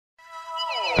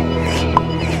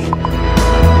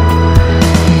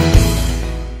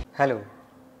Hello,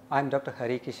 I am Dr.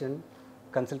 Harikishan,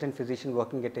 consultant physician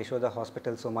working at Yashoda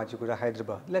Hospital, Somajigura,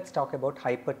 Hyderabad. Let's talk about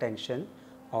hypertension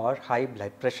or high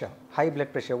blood pressure. High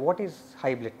blood pressure, what is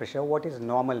high blood pressure? What is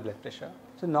normal blood pressure?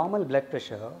 So normal blood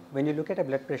pressure, when you look at a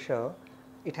blood pressure,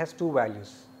 it has two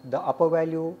values. The upper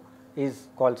value is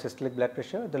called systolic blood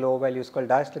pressure, the lower value is called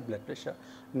diastolic blood pressure.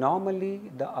 Normally,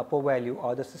 the upper value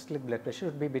or the systolic blood pressure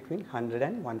should be between 100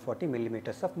 and 140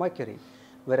 millimeters of mercury,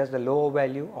 whereas the lower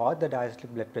value or the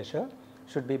diastolic blood pressure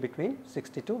should be between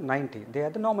 60 to 90. They are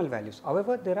the normal values.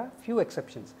 However, there are few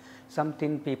exceptions. Some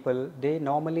thin people, they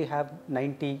normally have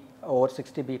 90 or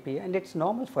 60 BP and it's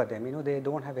normal for them, they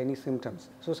don't have any symptoms.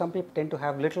 So some people tend to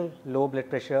have little low blood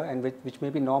pressure and which may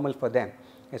be normal for them,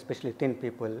 especially thin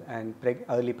people and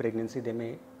early pregnancy, they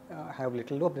may have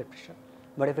little low blood pressure.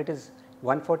 But if it is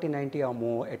 140/90 or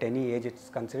more at any age, it's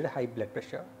considered high blood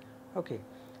pressure. Okay.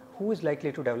 Who is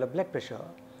likely to develop blood pressure?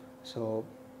 So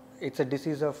it's a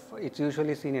disease it's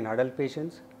usually seen in adult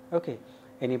patients. Okay.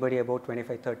 Anybody about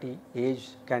 25-30 age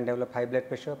can develop high blood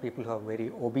pressure. People who are very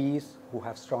obese, who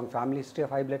have strong family history of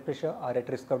high blood pressure are at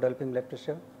risk of developing blood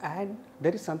pressure. And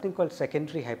there is something called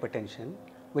secondary hypertension,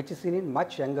 which is seen in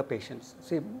much younger patients.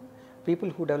 See, people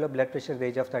who develop blood pressure at the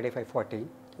age of 35-40,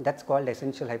 that's called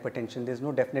essential hypertension. There is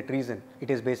no definite reason.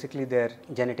 It is basically their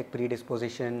genetic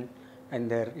predisposition and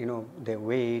their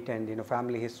weight and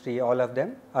family history, all of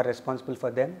them are responsible for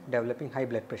them developing high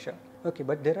blood pressure. Okay,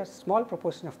 but there are small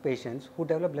proportion of patients who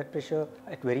develop blood pressure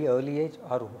at very early age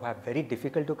or who have very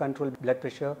difficult to control blood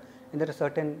pressure, and there are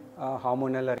certain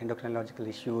hormonal or endocrinological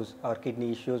issues or kidney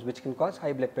issues which can cause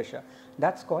high blood pressure.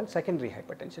 That's called secondary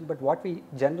hypertension, but what we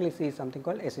generally see is something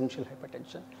called essential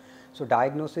hypertension. So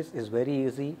diagnosis is very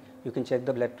easy. You can check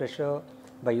the blood pressure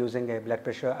by using a blood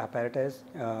pressure apparatus.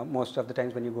 Most of the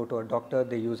times when you go to a doctor,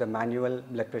 they use a manual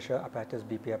blood pressure apparatus,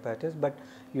 BP apparatus, but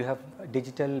you have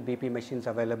digital BP machines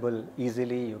available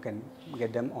easily. You can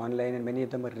get them online and many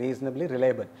of them are reasonably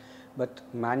reliable. But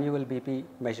manual BP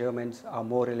measurements are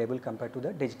more reliable compared to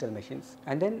the digital machines.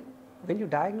 And then when you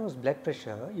diagnose blood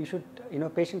pressure, you should,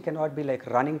 patient cannot be like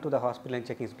running to the hospital and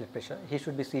checking his blood pressure. He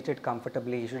should be seated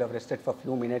comfortably. He should have rested for a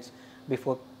few minutes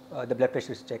before the blood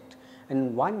pressure is checked.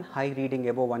 And one high reading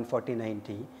above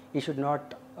 140/90, he should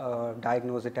not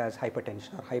diagnose it as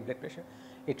hypertension or high blood pressure.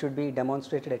 It should be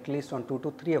demonstrated at least on 2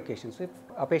 to 3 occasions. So if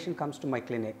a patient comes to my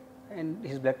clinic and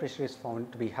his blood pressure is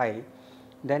found to be high,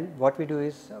 then what we do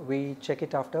is we check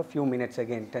it after a few minutes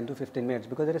again, 10 to 15 minutes,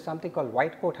 because there is something called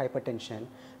white coat hypertension.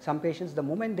 Some patients, the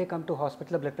moment they come to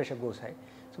hospital, the blood pressure goes high.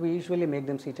 So we usually make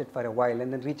them seated for a while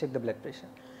and then recheck the blood pressure.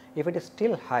 If it is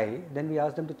still high, then we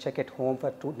ask them to check at home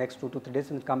for next 2 to 3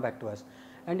 days and come back to us.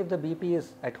 And if the BP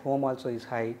is at home also is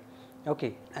high,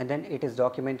 okay, and then it is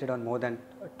documented on more than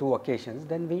 2 occasions,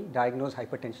 then we diagnose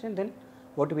hypertension. Then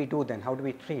what do we do then? How do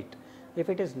we treat? If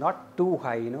it is not too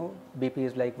high, BP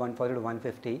is like 140 to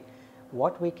 150,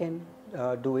 what we can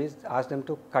do is ask them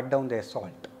to cut down their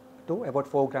salt to about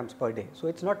 4 grams per day. So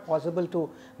it's not possible to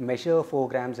measure 4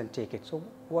 grams and take it. So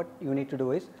what you need to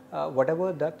do is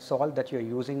whatever that salt that you're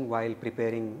using while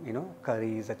preparing,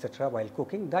 curries, etc., while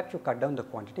cooking, that you cut down the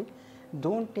quantity.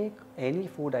 Don't take any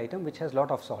food item which has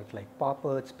lot of salt, like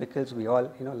papads, pickles. We all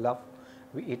love,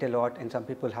 we eat a lot, and some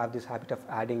people have this habit of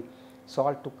adding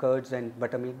salt to curds and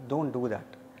buttermilk. Don't do that.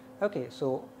 Okay,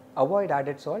 so avoid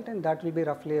added salt, and that will be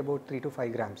roughly about 3 to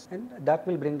 5 grams, and that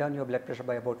will bring down your blood pressure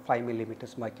by about 5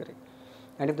 millimeters mercury.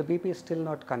 And if the BP is still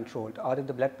not controlled, or if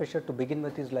the blood pressure to begin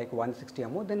with is like 160 or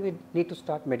more, then we need to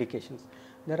start medications.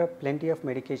 There are plenty of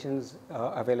medications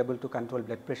available to control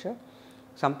blood pressure.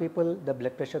 Some people, the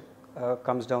blood pressure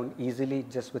comes down easily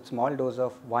just with small dose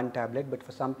of 1 tablet, but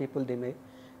for some people they may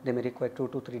require 2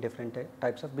 to 3 different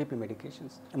types of BP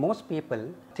medications. Most people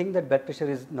think that blood pressure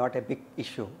is not a big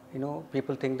issue.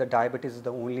 People think that diabetes is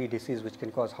the only disease which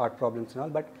can cause heart problems and all,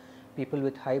 but people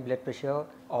with high blood pressure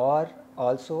are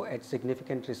also at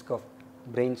significant risk of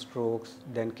brain strokes,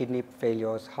 then kidney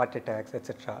failures, heart attacks,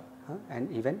 etc., and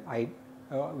even eye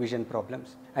vision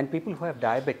problems. And people who have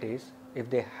diabetes, if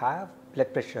they have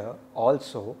blood pressure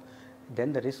also,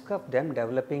 then the risk of them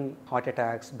developing heart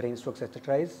attacks, brain strokes,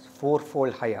 etc., is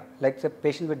 4-fold higher. Like the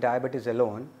patient with diabetes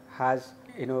alone has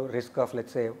risk of,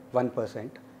 let's say, 1%.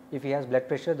 If he has blood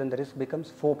pressure, then the risk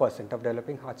becomes 4% of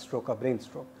developing heart stroke or brain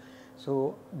stroke.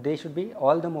 So they should be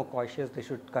all the more cautious. They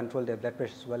should control their blood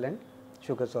pressure as well and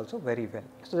sugars also very well.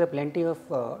 So there are plenty of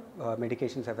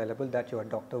medications available that your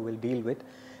doctor will deal with.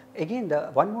 Again, the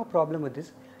one more problem with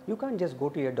this, you can't just go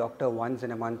to your doctor once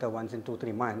in a month or once in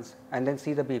 2-3 months and then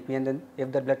see the BP, and then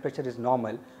if the blood pressure is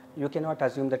normal, you cannot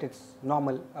assume that it's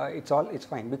normal, it's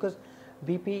fine, because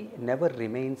BP never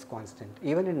remains constant.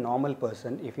 Even in normal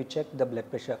person, if you check the blood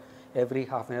pressure every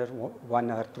half an hour,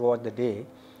 1 hour throughout the day,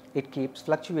 it keeps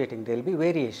fluctuating. There will be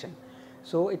variation.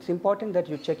 So it's important that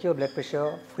you check your blood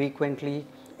pressure frequently.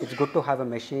 It's good to have a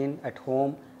machine at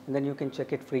home, and then you can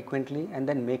check it frequently and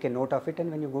then make a note of it, and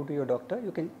when you go to your doctor,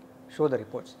 you can show the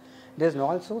reports. There's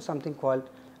also something called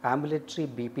ambulatory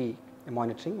BP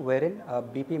monitoring, wherein a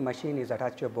BP machine is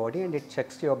attached to your body and it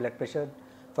checks your blood pressure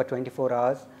for 24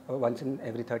 hours, once in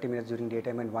every 30 minutes during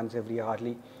daytime and once every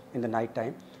hourly in the night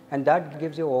time, and that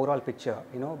gives you overall picture,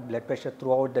 blood pressure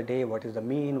throughout the day, what is the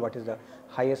mean, what is the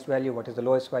highest value, what is the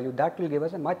lowest value. That will give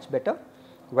us a much better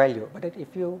value. But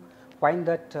if you find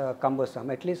that cumbersome,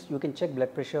 at least you can check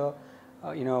blood pressure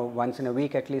once in a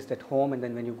week at least at home, and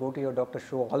then when you go to your doctor,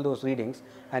 show all those readings,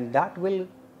 and that will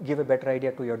give a better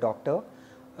idea to your doctor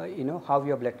how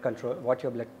your blood control, what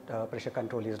your blood pressure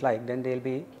control is like. Then they will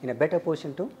be in a better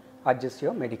position to adjust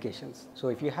your medications. So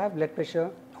if you have blood pressure,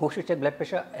 who should check blood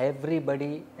pressure?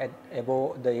 Everybody at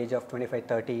above the age of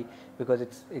 25-30, because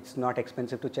it's not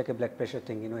expensive to check a blood pressure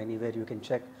thing, anywhere you can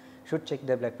check. Should check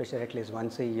their blood pressure at least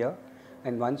once a year,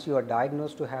 and once you are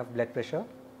diagnosed to have blood pressure,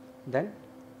 then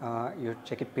you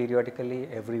check it periodically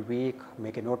every week,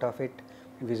 make a note of it,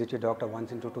 visit your doctor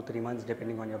once in 2 to 3 months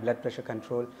depending on your blood pressure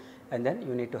control, and then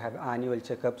you need to have annual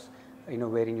checkups,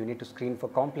 wherein you need to screen for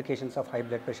complications of high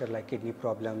blood pressure like kidney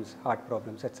problems, heart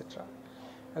problems, etc.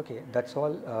 Okay, that's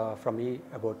all from me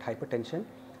about hypertension.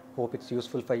 Hope it's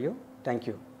useful for you. Thank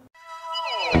you.